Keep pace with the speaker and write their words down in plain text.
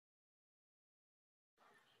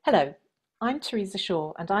Hello, I'm Teresa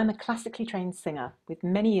Shaw and I'm a classically trained singer with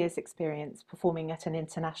many years' experience performing at an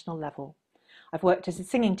international level. I've worked as a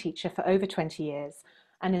singing teacher for over 20 years,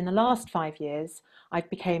 and in the last 5 years I've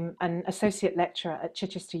become an associate lecturer at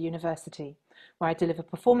Chichester University, where I deliver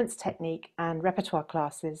performance technique and repertoire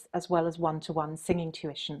classes as well as one-to-one singing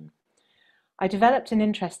tuition. I developed an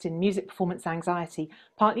interest in music performance anxiety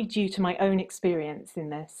partly due to my own experience in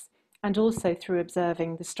this, and also through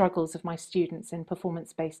observing the struggles of my students in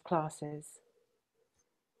performance-based classes.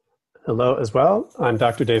 Hello as well. I'm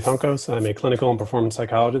Dr. Dave Juncos. I'm a clinical and performance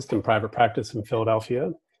psychologist in private practice in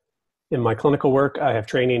Philadelphia. In my clinical work, I have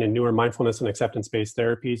training in newer mindfulness and acceptance-based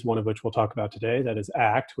therapies, one of which we'll talk about today, that is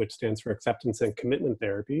ACT, which stands for Acceptance and Commitment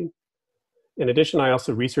Therapy. In addition, I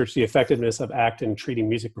also research the effectiveness of ACT in treating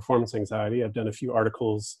music performance anxiety. I've done a few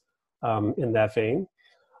articles in that vein.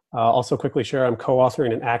 I'll also quickly share I'm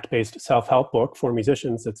co-authoring an ACT-based self-help book for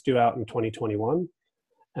musicians that's due out in 2021.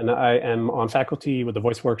 And I am on faculty with the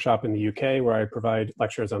Voice Workshop in the UK, where I provide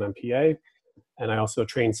lectures on MPA. And I also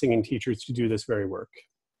train singing teachers to do this very work.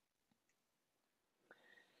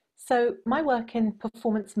 So my work in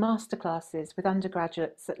performance masterclasses with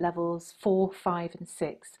undergraduates at levels 4, 5 and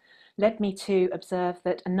 6 led me to observe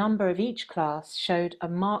that a number of each class showed a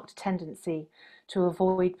marked tendency to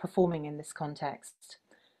avoid performing in this context.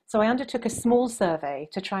 So I undertook a small survey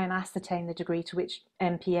to try and ascertain the degree to which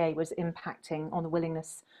MPA was impacting on the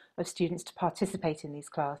willingness of students to participate in these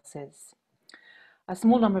classes. A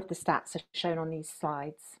small number of the stats are shown on these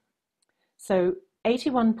slides. So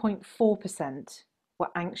 81.4% were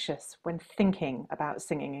anxious when thinking about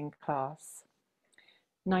singing in class.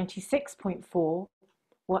 96.4%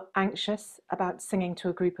 were anxious about singing to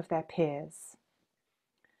a group of their peers.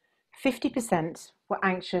 50% were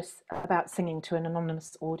anxious about singing to an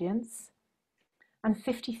anonymous audience, and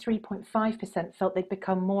 53.5% felt they'd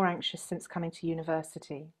become more anxious since coming to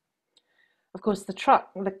university. Of course,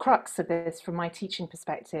 the crux of this, from my teaching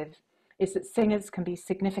perspective, is that singers can be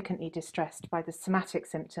significantly distressed by the somatic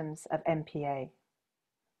symptoms of MPA.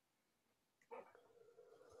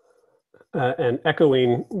 And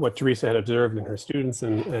echoing what Teresa had observed in her students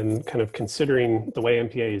and kind of considering the way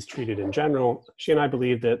MPA is treated in general, she and I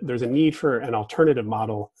believe that there's a need for an alternative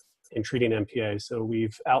model in treating MPA. So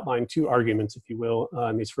we've outlined two arguments, if you will,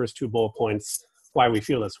 in these first two bullet points, why we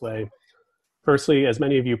feel this way. Firstly, as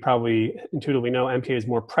many of you probably intuitively know, MPA is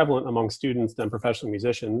more prevalent among students than professional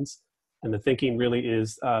musicians. And the thinking really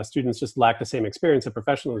is students just lack the same experience that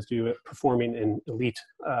professionals do at performing in elite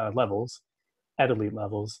levels, at elite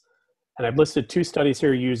levels. And I've listed two studies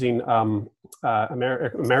here using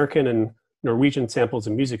American and Norwegian samples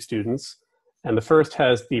of music students. And the first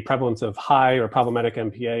has the prevalence of high or problematic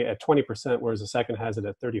MPA at 20%, whereas the second has it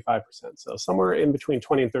at 35%. So somewhere in between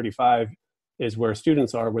 20 and 35 is where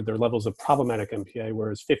students are with their levels of problematic MPA,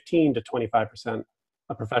 whereas 15 to 25%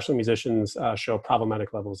 of professional musicians show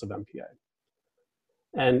problematic levels of MPA.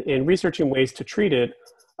 And in researching ways to treat it,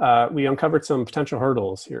 we uncovered some potential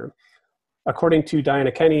hurdles here. According to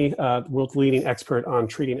Diana Kenny, the world's leading expert on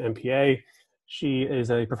treating MPA, she is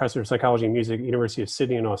a professor of psychology and music at the University of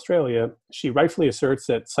Sydney in Australia. She rightfully asserts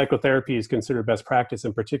that psychotherapy is considered best practice,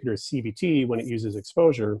 in particular CBT, when it uses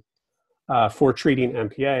exposure for treating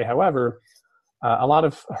MPA. However, a lot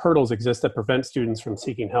of hurdles exist that prevent students from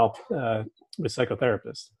seeking help with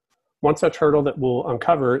psychotherapists. One such hurdle that we'll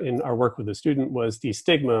uncover in our work with the student was the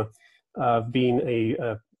stigma of being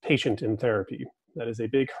a patient in therapy. That is a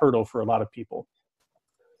big hurdle for a lot of people.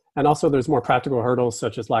 And also there's more practical hurdles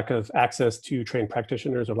such as lack of access to trained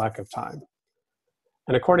practitioners or lack of time.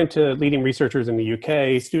 And according to leading researchers in the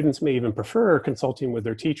UK, students may even prefer consulting with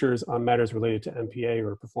their teachers on matters related to MPA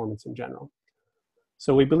or performance in general.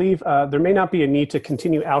 So we believe there may not be a need to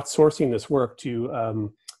continue outsourcing this work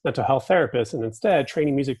to mental health therapists, and instead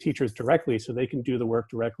training music teachers directly so they can do the work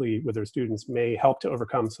directly with their students may help to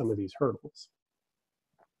overcome some of these hurdles.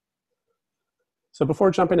 So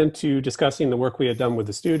before jumping into discussing the work we had done with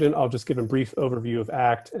the student, I'll just give a brief overview of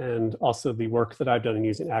ACT and also the work that I've done in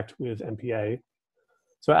using ACT with MPA.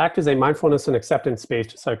 So ACT is a mindfulness and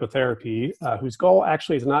acceptance-based psychotherapy whose goal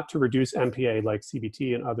actually is not to reduce MPA like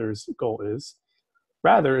CBT and others' goal is.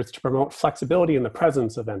 Rather, it's to promote flexibility in the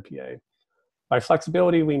presence of MPA. By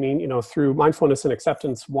flexibility, we mean, through mindfulness and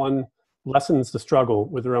acceptance, one lessens the struggle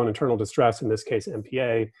with their own internal distress, in this case,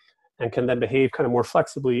 MPA, and can then behave kind of more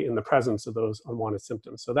flexibly in the presence of those unwanted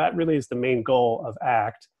symptoms. So that really is the main goal of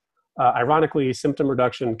ACT. Ironically, symptom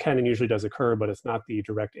reduction can and usually does occur, but it's not the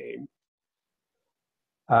direct aim.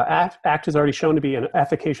 ACT is already shown to be an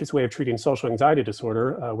efficacious way of treating social anxiety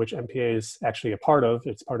disorder, which MPA is actually a part of.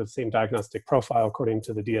 It's part of the same diagnostic profile according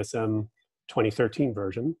to the DSM 2013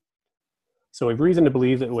 version. So we have reason to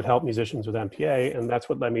believe that it would help musicians with MPA, and that's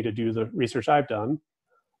what led me to do the research I've done.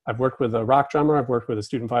 I've worked with a rock drummer, I've worked with a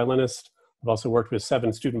student violinist, I've also worked with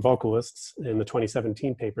 7 student vocalists in the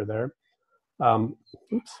 2017 paper there.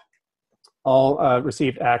 All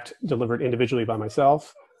received ACT delivered individually by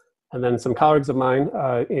myself. And then some colleagues of mine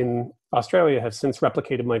in Australia have since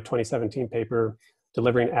replicated my 2017 paper,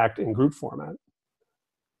 delivering ACT in group format.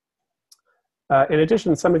 In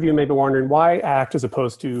addition, some of you may be wondering why ACT as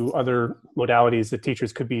opposed to other modalities that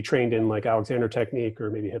teachers could be trained in, like Alexander technique or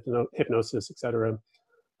maybe hypnosis, et cetera.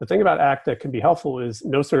 The thing about ACT that can be helpful is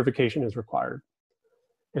no certification is required.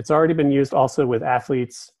 It's already been used also with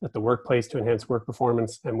athletes at the workplace to enhance work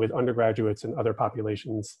performance and with undergraduates and other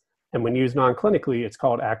populations. And when used non-clinically, it's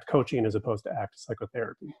called ACT coaching as opposed to ACT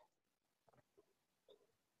psychotherapy.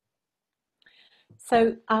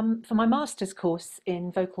 So for my master's course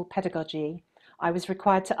in vocal pedagogy, I was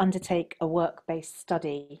required to undertake a work-based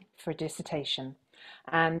study for a dissertation.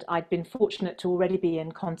 And I'd been fortunate to already be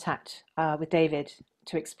in contact with David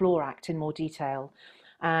to explore ACT in more detail.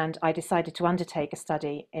 And I decided to undertake a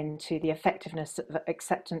study into the effectiveness of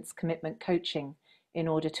acceptance commitment coaching in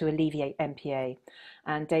order to alleviate MPA.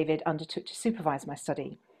 And David undertook to supervise my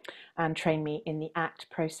study and train me in the ACT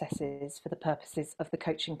processes for the purposes of the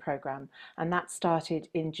coaching program. And that started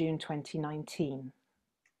in June 2019.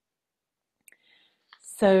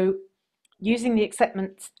 So using the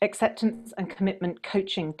Acceptance and Commitment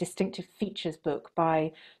Coaching Distinctive Features book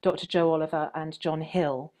by Dr. Joe Oliver and John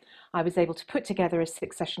Hill, I was able to put together a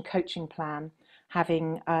 6-session coaching plan,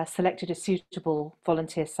 having selected a suitable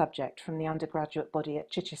volunteer subject from the undergraduate body at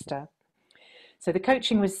Chichester. So the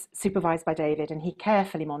coaching was supervised by David, and he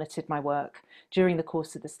carefully monitored my work during the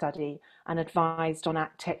course of the study and advised on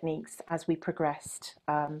ACT techniques as we progressed,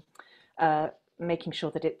 making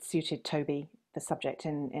sure that it suited Toby, the subject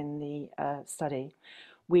in the study.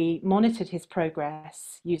 We monitored his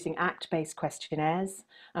progress using ACT-based questionnaires,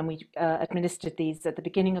 and we administered these at the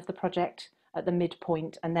beginning of the project, at the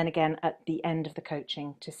midpoint, and then again at the end of the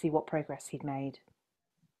coaching to see what progress he'd made.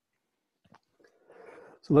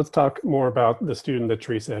 So let's talk more about the student that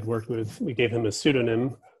Teresa had worked with. We gave him a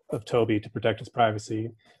pseudonym of Toby to protect his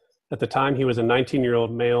privacy. At the time, he was a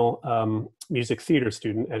 19-year-old male music theater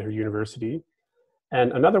student at her university.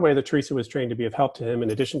 And another way that Teresa was trained to be of help to him,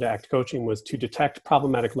 in addition to ACT coaching, was to detect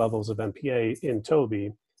problematic levels of MPA in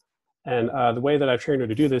Toby. And the way that I've trained her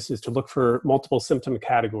to do this is to look for multiple symptom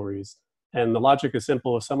categories. And the logic is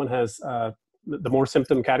simple. If someone has, the more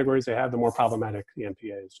symptom categories they have, the more problematic the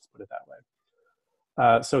MPA is, just put it that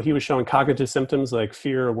way. So he was showing cognitive symptoms like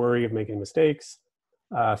fear or worry of making mistakes,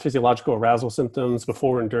 physiological arousal symptoms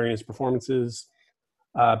before and during his performances,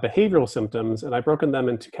 behavioral symptoms, and I've broken them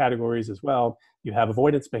into categories as well. You have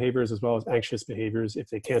avoidance behaviors as well as anxious behaviors. If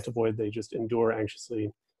they can't avoid, they just endure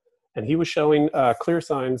anxiously. And he was showing clear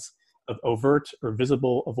signs of overt or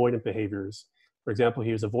visible avoidant behaviors. For example,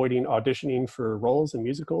 he was avoiding auditioning for roles in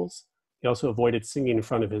musicals. He also avoided singing in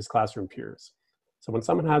front of his classroom peers. So when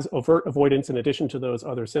someone has overt avoidance in addition to those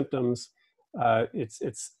other symptoms,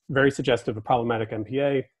 it's very suggestive of problematic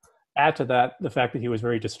MPA. Add to that the fact that he was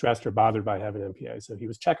very distressed or bothered by having MPA. So he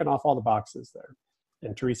was checking off all the boxes there.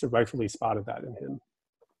 And Teresa rightfully spotted that in him.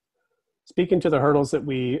 Speaking to the hurdles that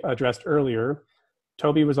we addressed earlier,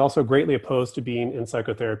 Toby was also greatly opposed to being in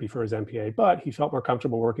psychotherapy for his MPA, but he felt more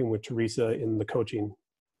comfortable working with Teresa in the coaching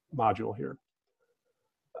module here.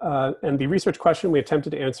 And the research question we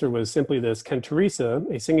attempted to answer was simply this: can Teresa,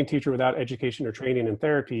 a singing teacher without education or training in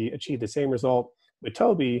therapy, achieve the same result with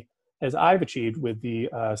Toby as I've achieved with the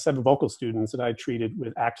 7 vocal students that I treated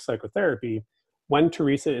with ACT psychotherapy when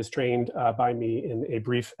Teresa is trained by me in a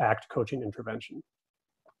brief ACT coaching intervention?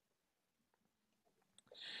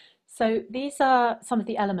 So these are some of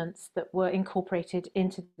the elements that were incorporated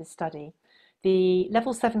into the study. The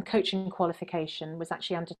level 7 coaching qualification was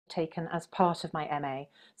actually undertaken as part of my MA.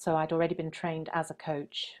 So I'd already been trained as a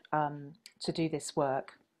coach to do this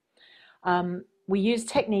work. We used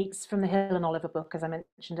techniques from the Hill and Oliver book, as I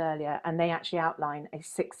mentioned earlier, and they actually outline a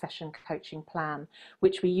 6-session coaching plan,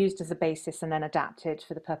 which we used as a basis and then adapted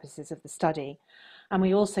for the purposes of the study. And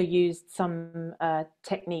we also used some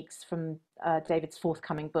techniques from David's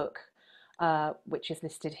forthcoming book, which is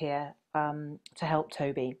listed here, to help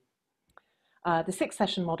Toby. The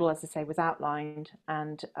 6-session model, as I say, was outlined,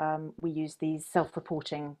 and we used these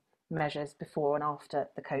self-reporting measures before and after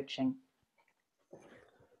the coaching.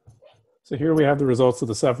 So here we have the results of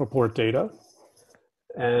the self-report data,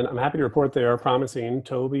 and I'm happy to report they are promising.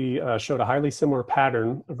 Toby showed a highly similar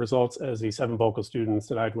pattern of results as the 7 vocal students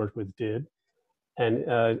that I'd worked with did. And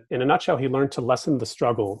in a nutshell, he learned to lessen the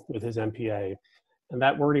struggle with his MPA. And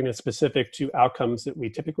that wording is specific to outcomes that we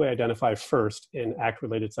typically identify first in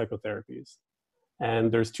ACT-related psychotherapies.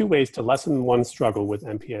 And there's two ways to lessen one's struggle with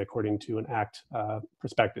MPA according to an ACT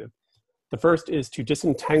perspective. The first is to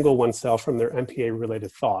disentangle oneself from their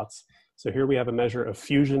MPA-related thoughts. So here we have a measure of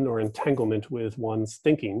fusion or entanglement with one's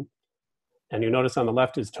thinking. And you notice on the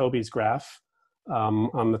left is Toby's graph.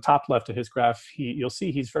 On the top left of his graph, you'll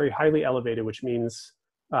see he's very highly elevated, which means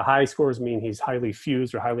high scores mean he's highly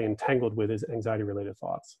fused or highly entangled with his anxiety-related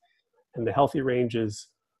thoughts. And the healthy range is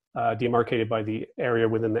demarcated by the area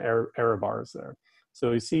within the error bars there.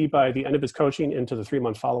 So you see by the end of his coaching into the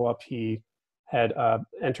 3-month follow-up, he had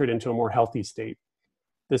entered into a more healthy state.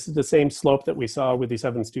 This is the same slope that we saw with the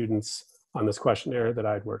 7 students on this questionnaire that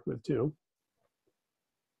I'd worked with too.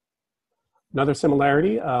 Another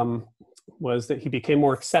similarity was that he became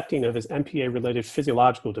more accepting of his MPA-related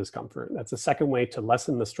physiological discomfort. That's the second way to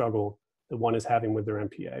lessen the struggle that one is having with their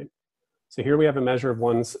MPA. So here we have a measure of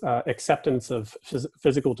one's acceptance of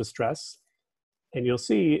physical distress. And you'll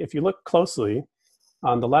see, if you look closely,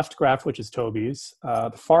 on the left graph, which is Toby's,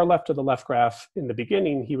 the far left of the left graph, in the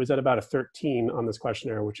beginning, he was at about a 13 on this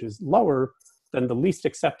questionnaire, which is lower than the least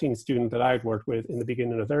accepting student that I had worked with in the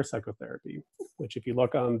beginning of their psychotherapy, which if you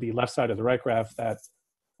look on the left side of the right graph, that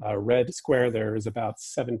red square there is about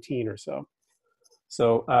 17 or so.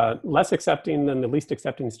 So less accepting than the least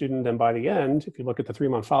accepting student. And by the end, if you look at the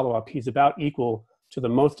 3-month follow-up, he's about equal to the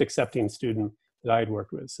most accepting student that I had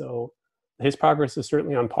worked with. So his progress is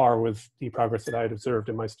certainly on par with the progress that I had observed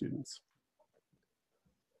in my students.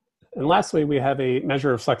 And lastly, we have a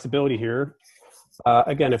measure of flexibility here.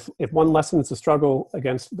 Again, if one lessens the struggle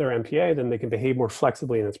against their MPA, then they can behave more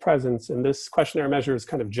flexibly in its presence. And this questionnaire measures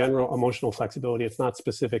kind of general emotional flexibility. It's not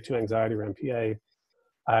specific to anxiety or MPA.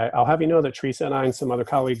 I'll have you know that Teresa and I and some other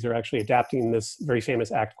colleagues are actually adapting this very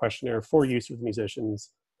famous ACT questionnaire for use with musicians.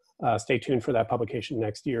 Stay tuned for that publication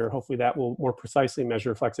next year. Hopefully that will more precisely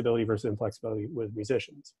measure flexibility versus inflexibility with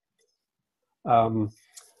musicians.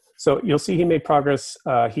 So you'll see he made progress.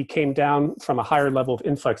 He came down from a higher level of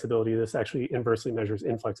inflexibility. This actually inversely measures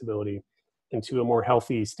inflexibility into a more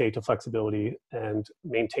healthy state of flexibility and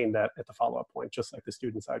maintained that at the follow-up point, just like the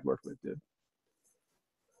students I'd worked with did.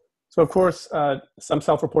 So of course, some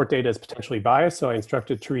self-report data is potentially biased. So I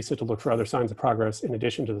instructed Teresa to look for other signs of progress in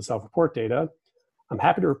addition to the self-report data. I'm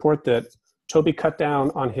happy to report that Toby cut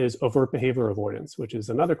down on his overt behavior avoidance, which is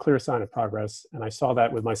another clear sign of progress. And I saw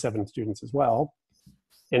that with my 7 students as well.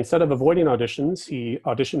 Instead of avoiding auditions, he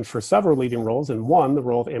auditioned for several leading roles and won the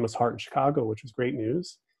role of Amos Hart in Chicago, which was great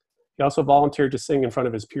news. He also volunteered to sing in front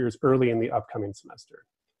of his peers early in the upcoming semester.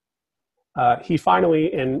 He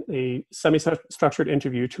finally, in a semi-structured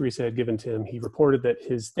interview Teresa had given to him, he reported that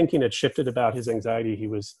his thinking had shifted about his anxiety. He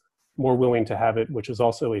was more willing to have it, which was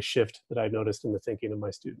also a shift that I noticed in the thinking of my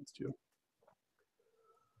students too.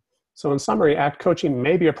 So in summary, ACT coaching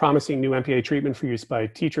may be a promising new MPA treatment for use by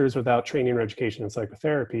teachers without training or education in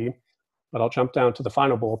psychotherapy, but I'll jump down to the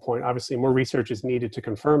final bullet point. Obviously, more research is needed to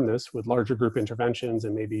confirm this with larger group interventions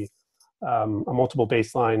and maybe a multiple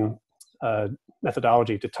baseline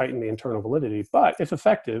methodology to tighten the internal validity. But if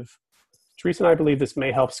effective, Teresa and I believe this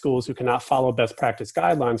may help schools who cannot follow best practice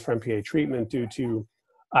guidelines for MPA treatment due to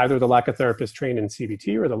either the lack of therapists trained in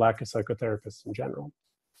CBT or the lack of psychotherapists in general.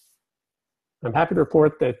 I'm happy to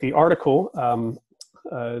report that the article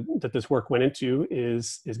that this work went into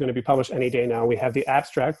is going to be published any day now. We have the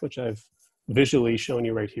abstract, which I've visually shown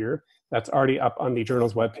you right here. That's already up on the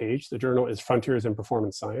journal's webpage. The journal is Frontiers in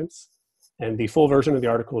Performance Science. And the full version of the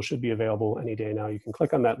article should be available any day now. You can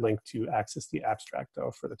click on that link to access the abstract,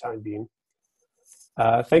 though, for the time being.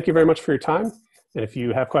 Thank you very much for your time. And if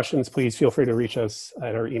you have questions, please feel free to reach us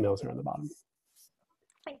at our emails here on the bottom.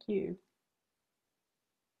 Thank you.